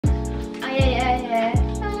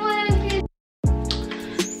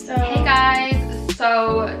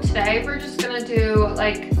So today we're just gonna do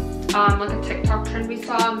like a TikTok trend we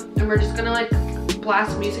saw, and we're just gonna like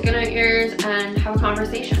blast music in our ears and have a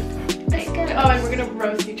conversation. Let's go. Oh, and we're gonna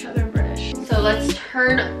roast each other in British. So let's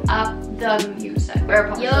turn up the music. We're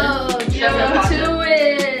positive. Yo, to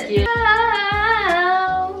it. Yeah.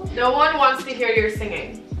 No one wants to hear your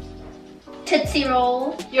singing. Tootsie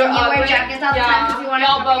roll. You're and you ugly. wear jackets all the time because you want to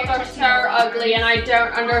Y'all cover both your are Tootsie so Roll. ugly, and I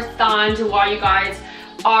don't understand why you guys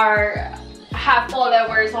have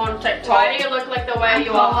followers on TikTok. Why do you look like the way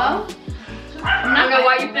you are? I don't know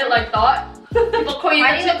why you feel like that. People call you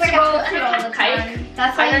Why do you look like a Tootsie Roll all the cake. time?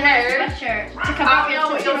 That's why I you don't wear a know. sweatshirt to I cover don't your know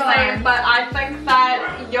what Tootsie you're Roll. saying, but I think that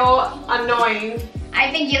you're annoying.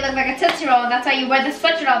 I think you look like a Tootsie Roll, and that's why you wear the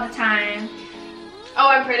sweatshirt all the time. Oh,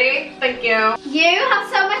 I'm pretty? Thank you. You have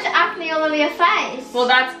so much acne all over your face. Well,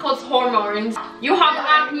 that's cause hormones. You have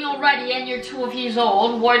acne already, and you're 12 years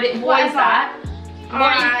old. What is that?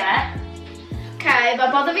 What is that? Okay,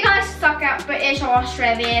 but both of you guys suck at British or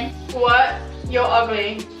Australian. What? You're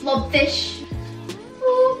ugly. Love this.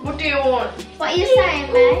 What do you want? What are you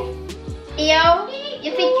saying, May? Yo,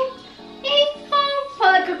 you think?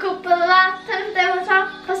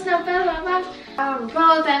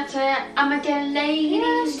 I'm a good lady.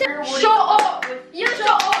 Shut up! You shut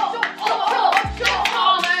up!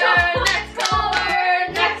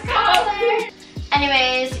 Next caller!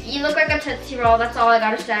 Anyways, you look like a Tootsie Roll, that's all I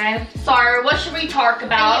gotta say. Sorry, what should we talk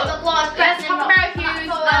about? And you look like Let's talk about who's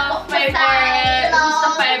the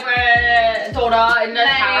favorite daughter in the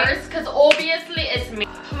house, because obviously it's me.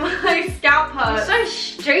 My scalp hurts. So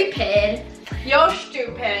stupid. You're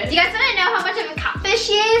stupid. Do you guys want to know how much of a catfish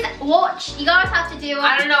she is? Watch. You guys have to do.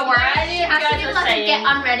 I don't know where any She of you has to guys do are like a saying. get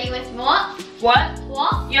unready with what? What?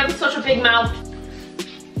 What? You have such a big mouth.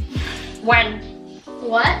 When?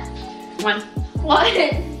 What? When? What?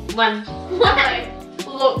 When? Okay,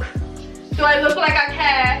 look. Do I look like I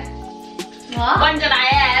care? What? When did I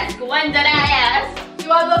ask? When did I ask?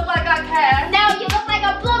 Do I look like I care? No, you look like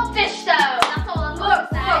a blobfish though. That's all I'm gonna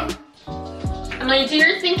say. Emily, do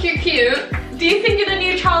you think you're cute? Do you think you're the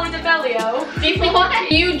new Charlie D'Amelio? Do you think What?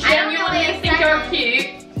 you I don't know genuinely what think you're you're saying.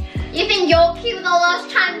 cute? You think you're cute with all those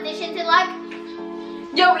transitions in like?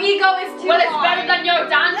 Your ego is too Well, it's high. better than your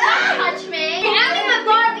dance. Don't touch me. Oh my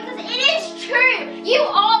god, because it is true. You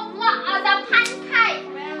are flat as a pancake.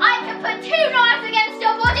 I can put 2 knives against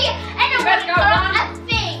your body and it You guys won't go hurt on. a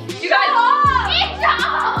thing. You guys- Shut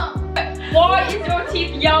up. Why is your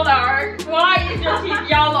teeth yellow? Why is your teeth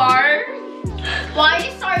yellow? Why are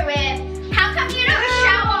you so weird? How come you don't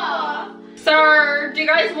shower? Sir, do you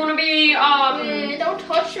guys want to be Don't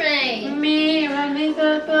touch me. me?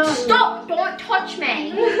 Stop, don't touch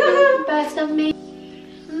me. Best of me.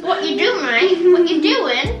 What you doing, mate? What you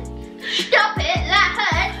doing? Stop it, that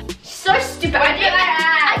hurt. So stupid.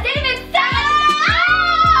 I didn't even say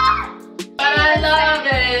it. But I love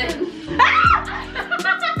it.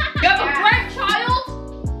 You have a grandchild?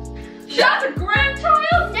 She has a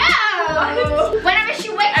grandchild? No. Whenever she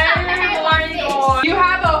wakes up, her hair like this. You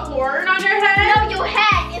have a horn on your head? No, your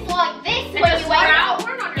hair is like this It's when a you wake sprout. up.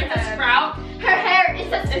 Horn on your It's a head. sprout. Her hair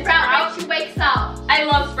is a sprout when she wakes up. I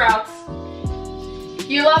love sprouts.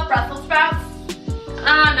 You love Brussels sprouts?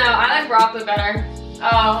 I don't know, I like broccoli better.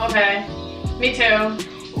 Oh, okay. Me too.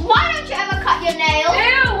 Why don't you ever cut your nails?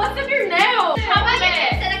 Ew, what's in your nails? How about you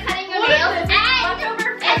instead of cutting your What is nails? this?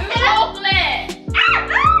 Leftover food? Chocolate.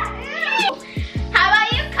 How about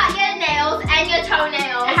you cut your nails and your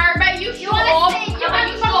toenails? How about you shut wanna up? sing? You How about want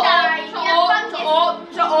you to shut up? die? Shut You up, want shut to- up,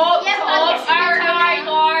 shut up, You shut want up. to sing Oh my toenails?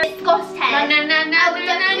 god. Disgusting. No, We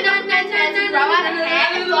definitely don't want her to grow out of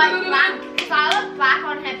hair and like black. So I look black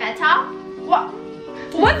on her better. What?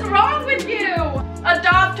 What's wrong with you?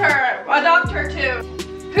 Adopt her. Adopt her too.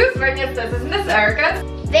 Whose ring is this? Isn't this Erica's?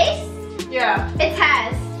 This, Yeah. it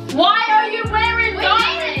has. Why are you wearing We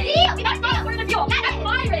diamonds? made a deal. We made a deal. We're gonna deal. That's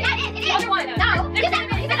my ring. That is, it The is. other one. No, Give it to me.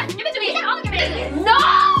 Give it to me. I'll give it to you. No!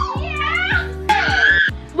 Yeah.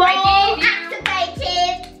 Well,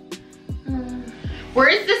 Activated. where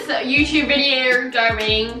is this YouTube video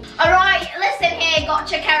going? Alright, listen here,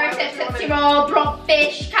 gotcha character, Tootsie Roll,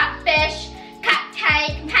 blobfish, catfish, cat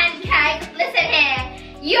cake, pancake. Listen here.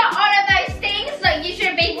 You're all of those things, so you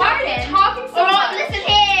should be Why are you talking. talking so Alright, much? listen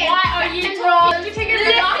here. Why are you Roll. Let me take your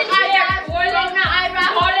Listen ring off. here. Brown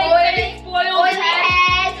eyebrows, Spoiling oily, face, spoiled oily head.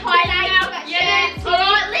 hair, highlight, Now, got yeah, shit.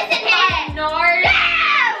 Alright, listen here. No.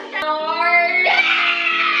 No! No.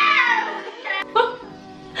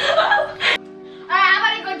 Alright,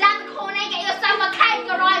 I'm gonna go down the corner and get yourself a cake,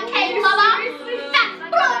 alright, cake lover?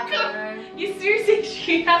 You seriously,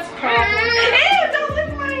 she has problems.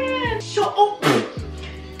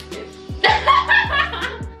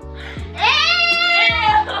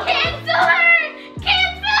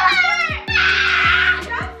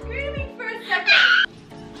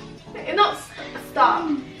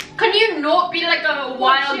 Can you not be like a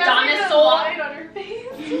wild dinosaur? Like a line on her face.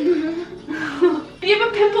 You have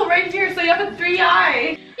a pimple right here, so you have a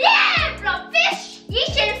 3-eye. Yeah, blobfish. You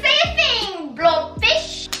shouldn't say a thing,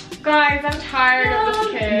 blobfish. Guys, I'm tired of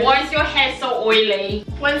this kid. Why is your hair so oily?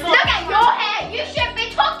 When's the Look last at your hair. You should be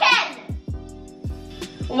talking.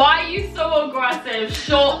 Why are you so aggressive?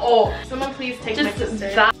 Shut up. Someone please take my Just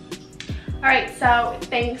sister. that. Alright, so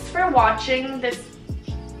thanks for watching this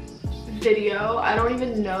video. I don't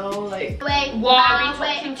even know, like... Wait, Why are we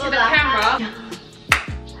talking to the camera?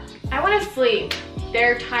 I want to sleep.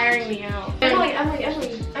 They're tiring me out. Emily.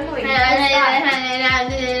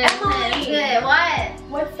 What?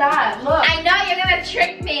 What's that? Look. I know you're gonna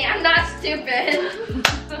trick me. I'm not stupid.